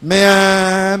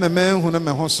me hu na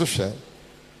me ho so hwe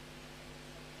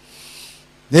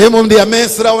ne mum de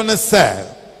amesra wona se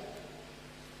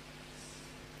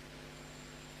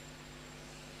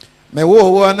me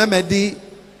wo na me di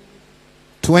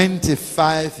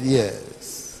 25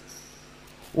 years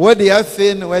what the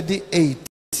afin what the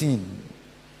 18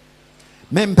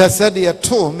 me mpese de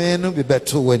to me no bi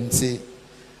beto wenti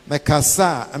me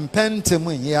kasa mpentem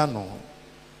nyia no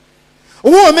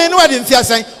wo me no ade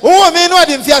mfiasan wo me no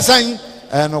ade mfiasan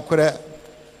no kure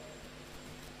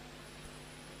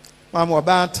mama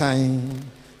oba tan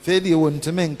fedi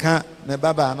wontime nka ne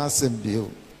baba na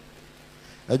sembio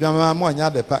adwama ma onya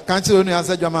de pa kan chiro nu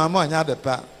asa adwama ma onya de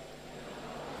pa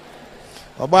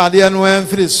oba ade no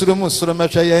enfiri suro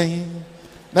mehwe yen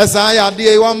na sa ya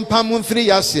de won pam mfiri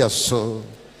yase so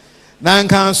na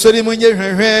nkan sori mu nye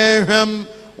hwehwehwem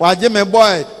waje me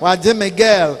boy waje me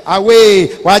girl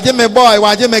away waje me boy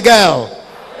waje me girl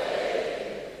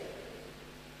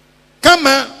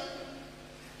kama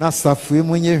na safu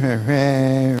mu nye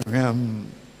hwehwehwem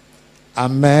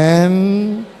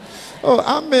amen oh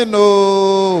amen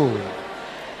oh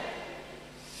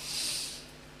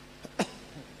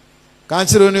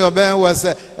kanchiro ni oben was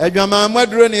adwama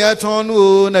maduro ni eton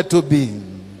no na tobi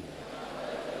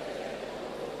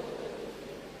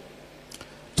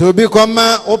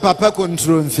koma o papa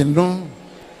control mfinu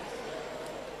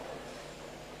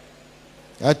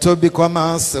atobi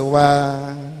koma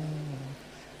sewa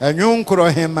enwun kro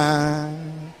hema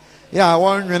ya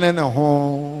wonwene ne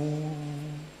ho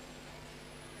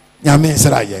nyame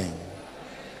sra yen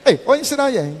on sra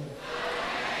yen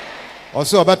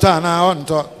oso obata na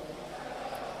onto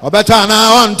obata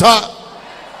na onto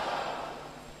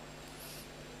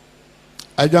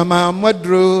adwama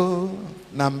maduro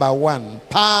number 1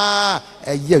 pa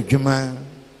ayadwuma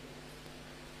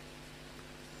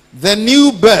the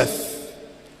new birth,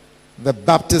 the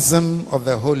baptism of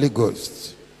the Holy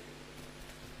Ghost.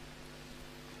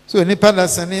 So any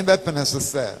person be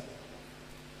penasa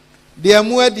dia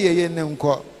mu adie ye ne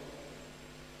nko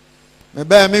me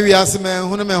ba me wiase me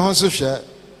hunu me ho so hwe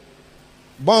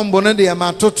bombo no dia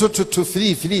ma toto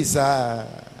free sa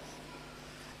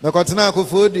me kotena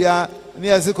kofodia ni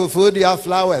asikofodia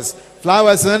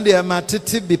flowers and dia ma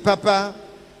titi bi papa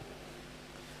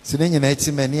sine nyina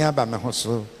eti mani aba me ho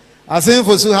so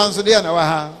asenfo su hanso dia na wa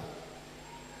ha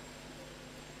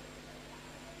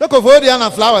kofodia na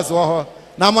flowers wo ho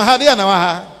na mo ha dia na wa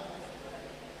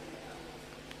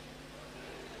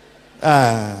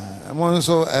ha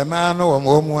monso ema no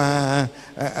wo mu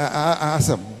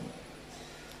asem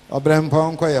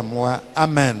obrempon ko ye moa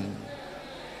amen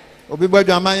obi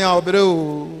badwaman ya obre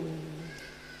o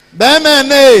be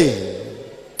me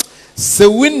se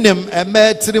winnem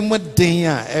emetri mu den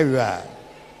a ewa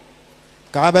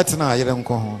ka betena yere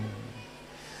nko ho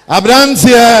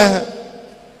abrantie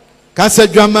ka se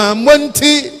dwaman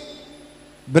monti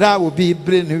bra obi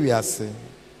bre ne wiase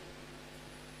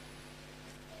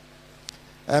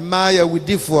ema ya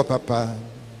wudifo papa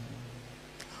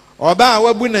oba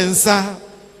wabu ne nsa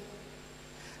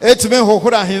etime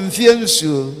hohora hemfie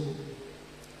nsuo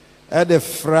ede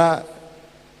fra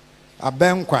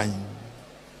abenkwan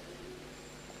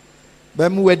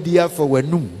bemu wadia for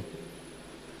wanum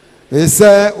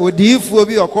ese odifo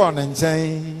bi okọ ne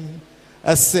nchen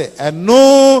ase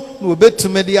eno no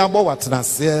obetume di abo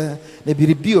watenase na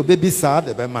biribi obebisa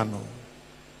de bema no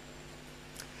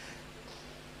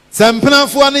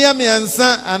sempnafo ne ya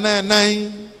miensa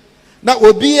ananan na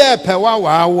obi e pewa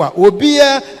wa obi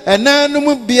e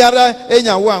enanum biara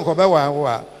enya wo ankobe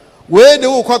wa we de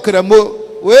wo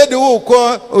kokramo we de wo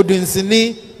ko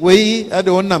odunsini we ade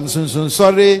wonam sunsun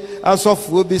sorry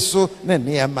asofo obi so na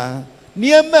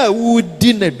niema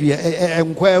wudi na dua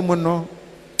enkwa mu no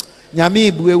nyame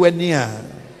ibuwe wani a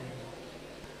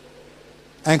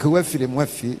anka wafire mu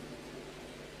afi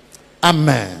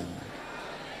amen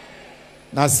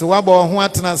na se wabo ho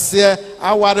atenase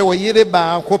aware wo yire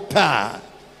ba ko pa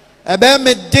ebe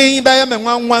me din ba ye me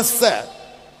nwanwa se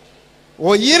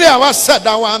wo yire a wasa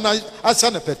da wa na asa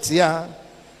na petia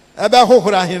ebe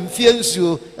hohora hemfie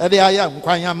nsuo ede aya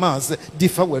nkwan ama se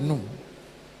difa wanum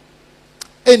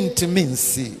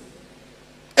Entiminsi.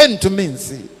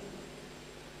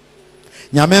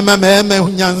 Nyame mama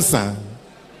hunyansa.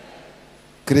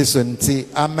 Kristo nti.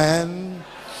 Amen.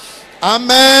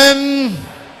 Amen.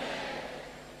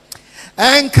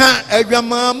 Enka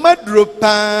adwama maduro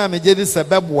pa mejedi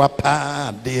sababu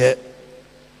pa de.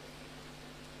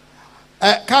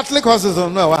 Catholic hospital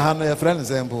no wa ha no your friend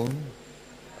example.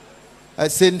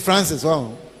 St. Francis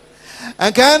one.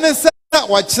 Enka ne sa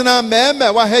wachina meme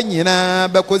wa ha nyina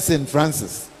beko St.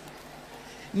 Francis.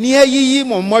 Ni ayiyi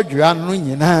momodwa no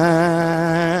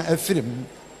nyina afirim.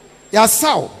 Ya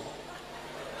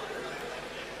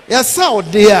saw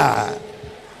dia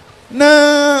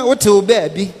na wote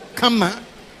obabi kama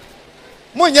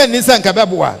monya nisa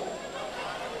nkababwa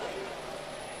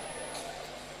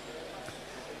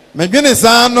medwene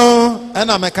sano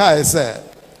ana meka ese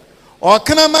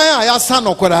okena man ya sa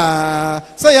no kora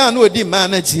se ya na odi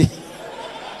man achi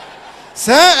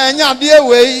se enya de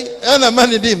wei ana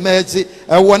man di machi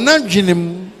e wona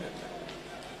dwenem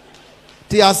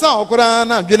ti asa okora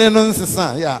na dwene no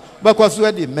nsesa ya bakwaso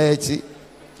adi machi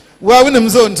wa winem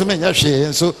zo ntime nya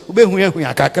hwe so obehu ehu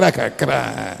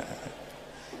akakra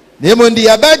nemondi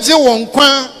abaje won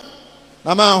kwa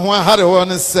na ma ho ahare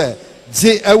won se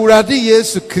je awurade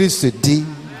Yesu Kristo di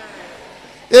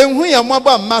enhu ya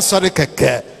moba masore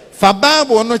keke fa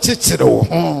bible no chichire wo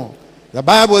ho the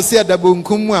bible say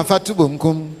adabonkum mu afatu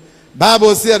bonkum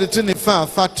bible say adetu ne fa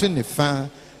afatu ne fa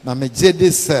na meje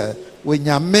de se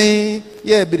wonyame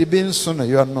ye biribi nso no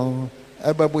yo no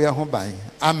ebabu ya ho ban.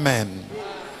 Amen.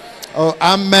 Oh,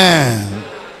 amen.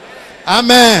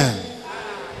 Amen.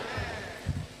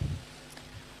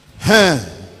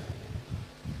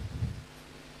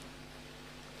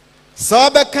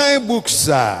 Sabe kind books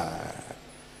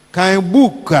kind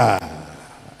book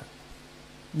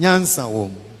nyansa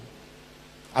wom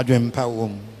adwempa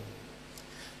wom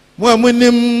mo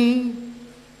amunim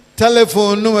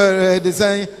telephone no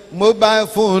design mobile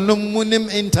phone no munim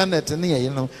internet ne ye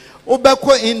no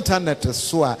obekọ internet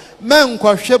so a men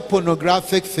kwahwe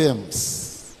pornographic films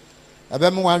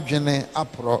abem wadwene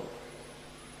apro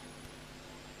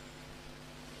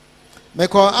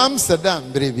meko Amsterdam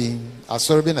brebi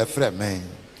asorbi na freme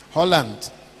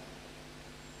Holland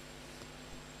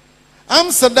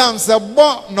Amsterdam se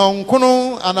bo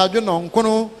nonkono anadwo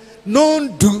nonkono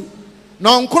nondu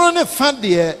nonkono ne fa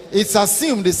de it's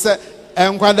assumed say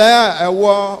enkwada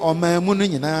ewo omamu no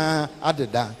nyina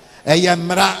adeda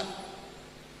eyemra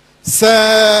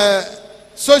se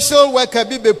social worker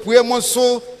bi bepue mo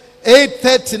so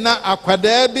 8:30 na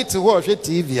akwada bi te ho hwe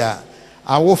TV a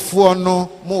awofo no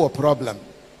mo problem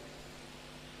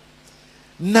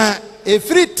na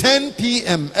every 10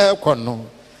 p.m. ekono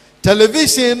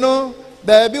television no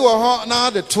baby wo ho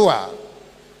na de to a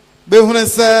be hunu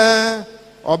se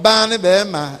oba ne be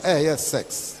ma yes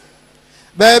sex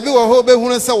baby wo ho be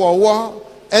hunu se wo wo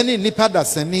any nipa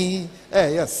dasani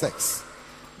yes sex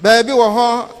baby wo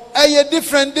ho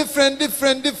different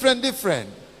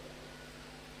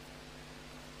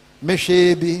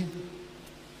meshebi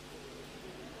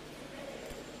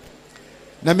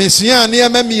na mesia ne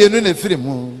ma mienu na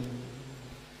firimu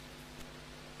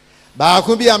ba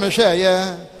ko bi amehwe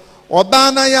ye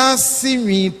oba na ya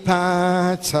sinwi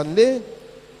pa chale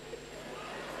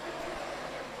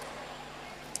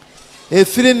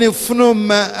efiri ne funu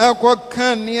ma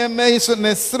akoka ne ma iso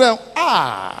ne sra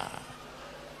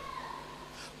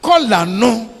kola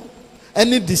no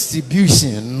any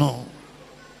distribution no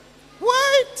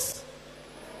what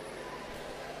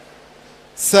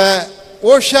sa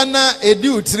oshana edi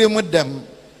utire mu dem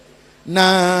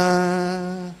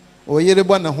na oyere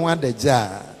bo na ho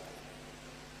adagya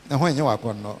na ho enye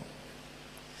wakono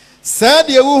sa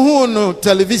de wuhu no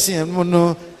television mu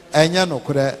no enya no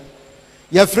kure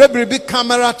ya frebribi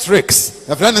camera tricks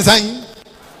ya friend san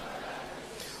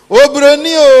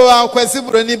obroni o akwasi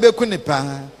broni beku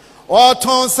nipa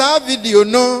oton sa video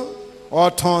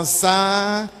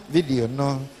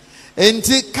no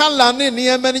enti kala ne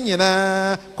niema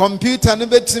nyina computer no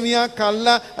betimi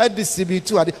akala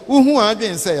adistribute ade uhu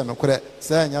adwen se ya nokore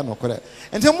se anya nokore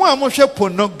enti mo a mo hwe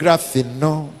pornography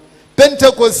no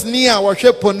Pentecost ni a wo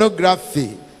hwe pornography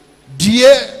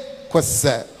die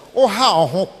kwese o ha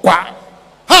ho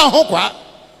kwa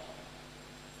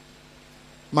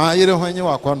ma yire ho nye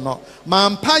wakono ma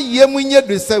mpa yemu nye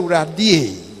du se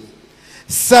urade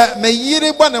sa me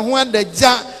yire gba ne ho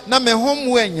adagya na me ho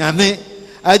mu anyane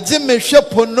aje me hwe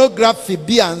pornography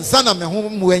bi ansa na me ho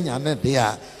mu anyane de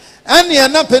a ane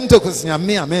na Pentecost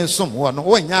nyame a me som wo no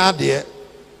wo nya ade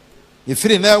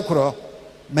ifiri na ekro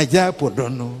magya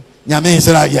podono nyame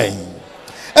Israel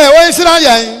wo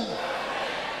Israel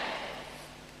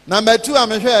Number 2,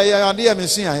 I'm sure you are dear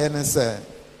machine. I say,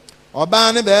 or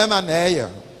Barney Bearman, air.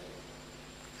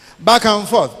 Back and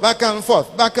forth, back and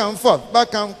forth, back and forth,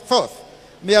 back and forth.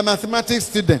 Me a mathematics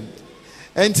student.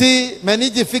 And see,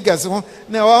 manage figures.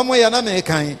 Now, I'm way an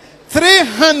American.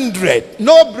 300,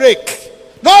 no break,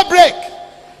 no break.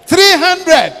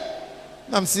 300.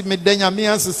 I'm seeing me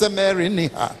Danyamian Sisa Mary in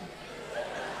her.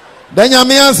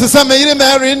 Danyamian Sisa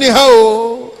Mary in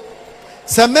her.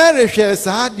 Samari shares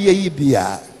hard ye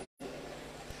bia.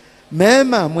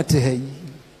 Mema Motehei.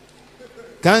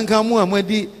 Kankamu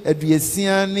amwedi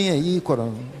eduesiani yi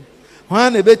koron.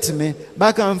 One a bit to me,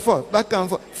 back and forth,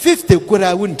 50 could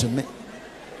I wouldn't to me.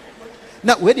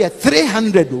 Now, where they are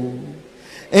 300.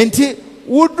 And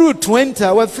would do 20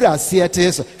 hour free as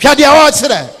theaters. Shadia watch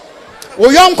there. O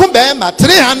young Kumbema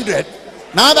 300.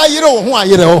 Now that you know who are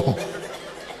you know.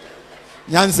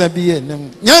 Yansa be in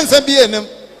them. Yansa be in them.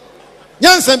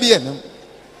 Yansa be in them.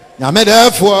 Yame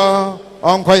therefore,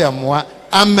 Uncle Yamwa.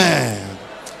 Amen.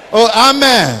 Oh,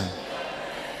 amen.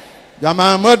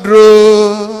 Yama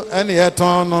Madru and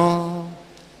Yatono.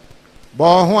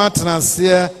 Bo what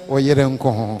Nasia or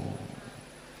Yerenko.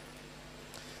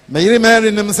 May you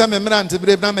marry them some man to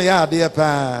brave them a yard, dear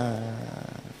pa.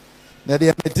 That they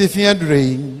are a Tiffany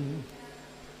dream.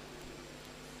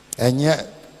 And yet,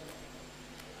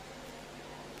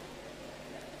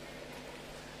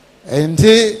 and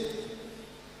he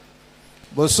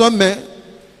was some men.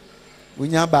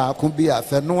 Winyaba could be a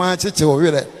Fenua Chichi or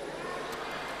really.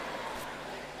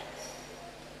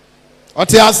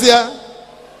 Otiasia,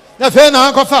 the Fena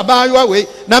Uncle Faba your way.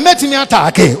 Now met me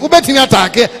attack, who bet me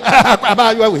attack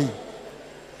about your way.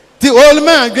 The old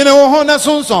man, you know, Hona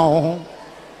Sonson.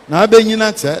 Now being in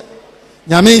that set,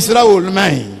 Yamisra old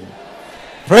man.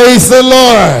 Praise the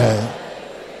Lord.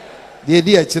 The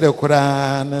dear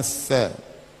Chirokuran said.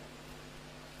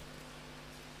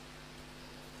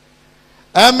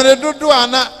 Amredudu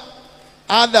ana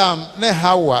Adam ne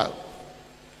Hawa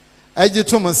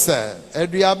Ejitum se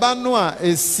eduaba no a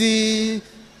esi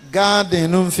garden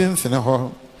no mfimfine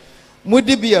ho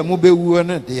mudi bia mubewuo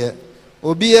no de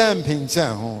obi a mpincha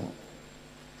ho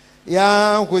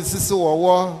ya kwesisi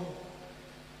wowo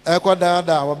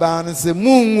ekodada oba no se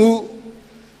mungu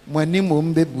mwani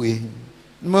mombebue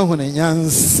nmahu na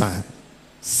nyansa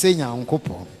se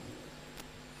nyankopon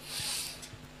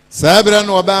Sabra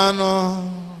no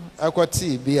Obano,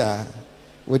 Aquati Bia,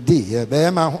 would dear,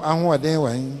 Bema, and what they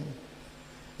went.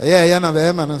 Yana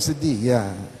Bema and Sidi,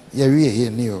 ya, ye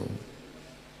knew.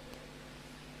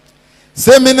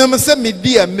 Seminum semi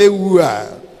dear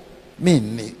mewa,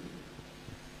 mean.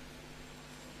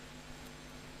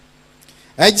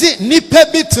 I did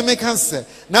nipe bit to make answer.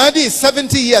 Now this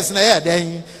 70 years na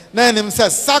then, nine him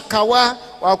says Sakawa,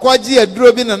 or Quaji a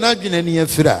drobin and Arjun and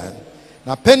Yafra.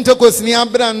 Na Pentecost ni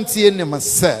abrantie ne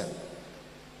mase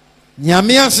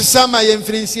nyame ahyehyama ye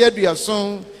mfrinsi adua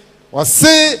so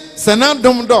wose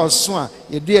sanadom do so a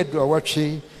ye dua do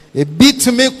wotwe e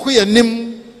bitme ku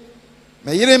yanim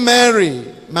mayire Mary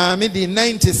maame di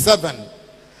 97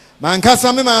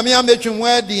 mankasa me maame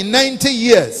ametwumwa di 90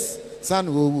 years san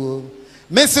wowo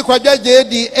Messi Kwadwo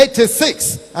di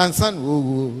 86 and san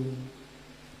wowo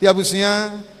dia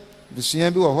busuya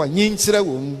bi wo ho nyinkyere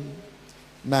wo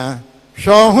na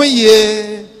Show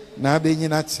ye na be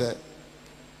nyina che.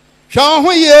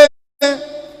 Show ye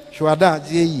shwada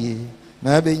ye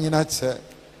na be nyina che.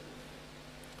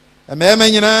 Emema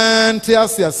nyina nti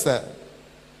asiasa.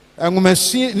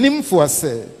 Engumashi nimfo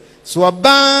ase. So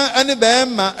aba ane be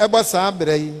ma ebosa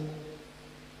abrei.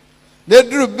 Ne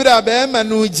duru bra be ma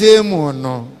no jemu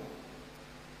no.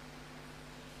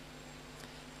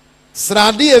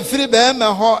 Srade efiri be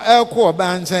ma ho ekwo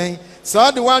oba nchen.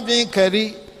 So de wadwen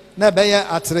kari na beye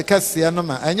atrekase no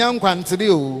ma anya nkwantere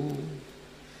o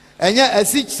anya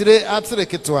asikyire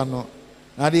atreketwa no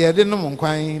na de yede no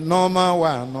nkwan normal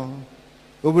wa no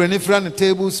obrani fra no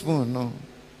tablespoon no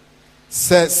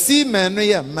se si menu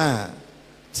ye ma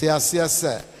ti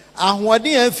asiasa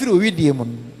ahoɔden afiri owidie mu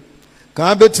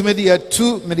kan betume de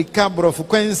 2 medical brofo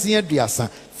kwansi aduasa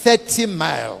 30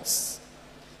 miles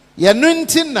ye no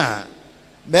ntina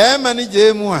be ma ne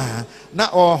jemu a na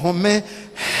ohome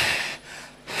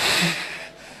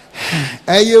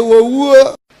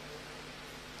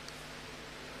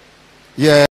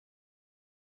yeah.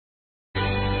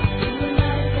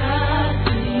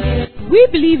 We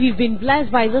believe you've been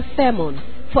blessed by this sermon.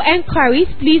 For enquiries,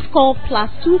 please call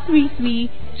 +233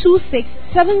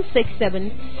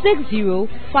 26767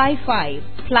 6055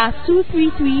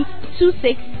 +233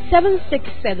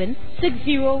 26767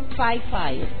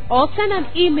 6055 or send an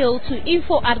email to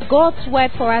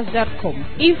info@godswordforus.com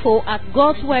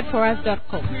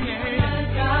info@godswordforus.com